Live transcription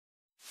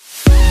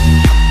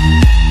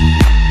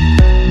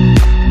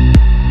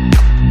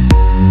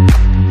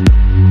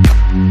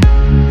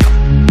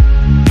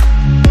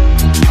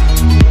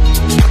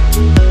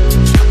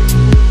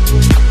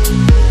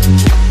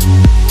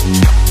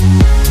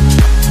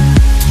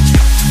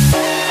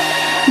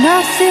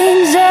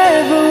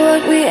ever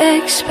what we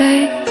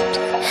expect,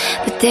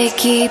 but they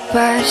keep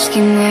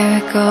asking where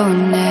we're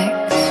going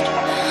next.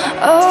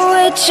 All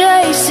we're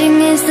chasing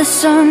is the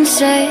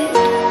sunset.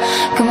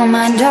 Got my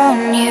mind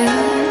on you.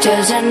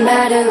 Doesn't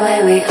matter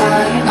where we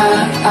are.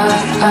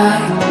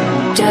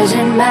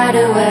 Doesn't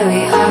matter where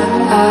we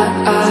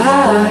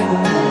are.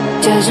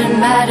 Doesn't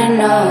matter,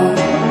 no.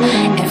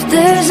 If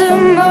there's a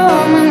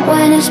moment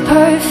when it's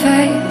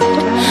perfect,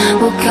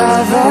 we'll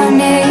carve our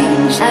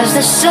names as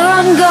the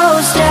sun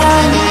goes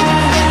down.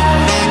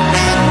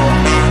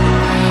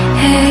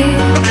 Hey,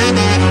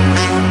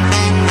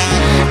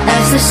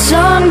 as the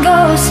sun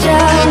goes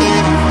down.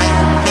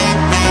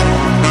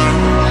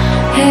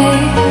 Hey,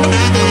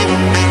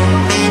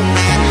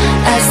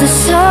 as the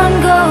sun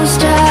goes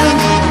down.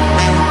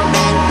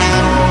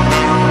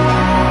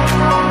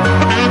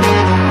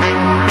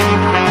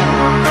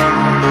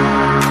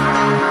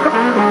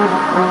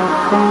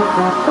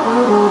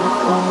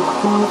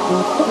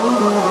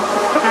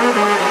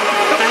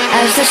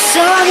 As the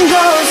sun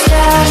goes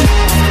down.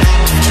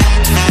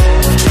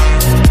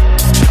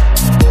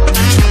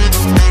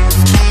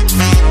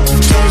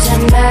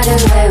 Doesn't matter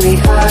where we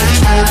are.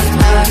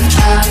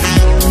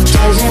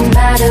 Doesn't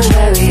matter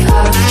where we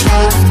are.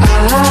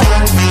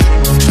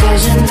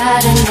 Doesn't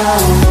matter, no.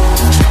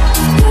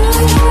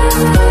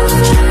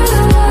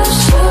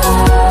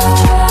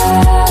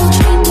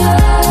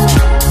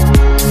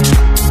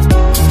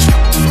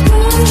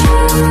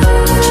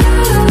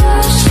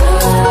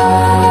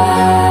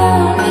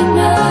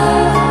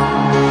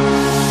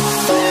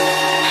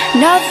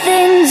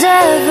 Nothing's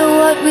ever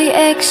what we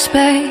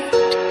expect,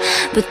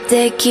 but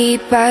they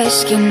keep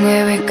asking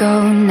where we're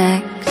going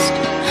next.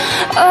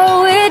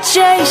 All we're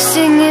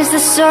chasing is the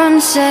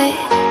sunset.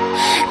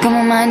 Got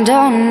my mind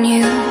on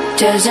you.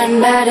 Doesn't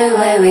matter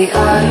where we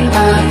are.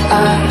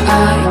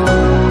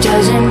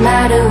 Doesn't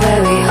matter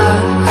where we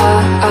are.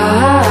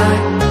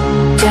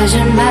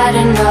 Doesn't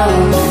matter, no.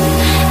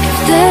 If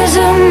there's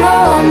a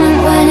moment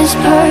when it's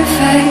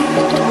perfect,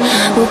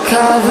 we'll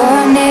carve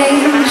our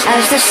names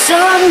as the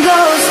sun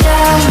goes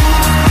down.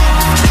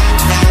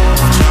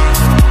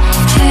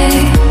 Hey,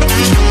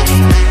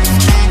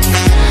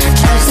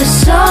 as the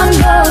sun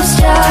goes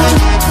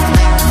down.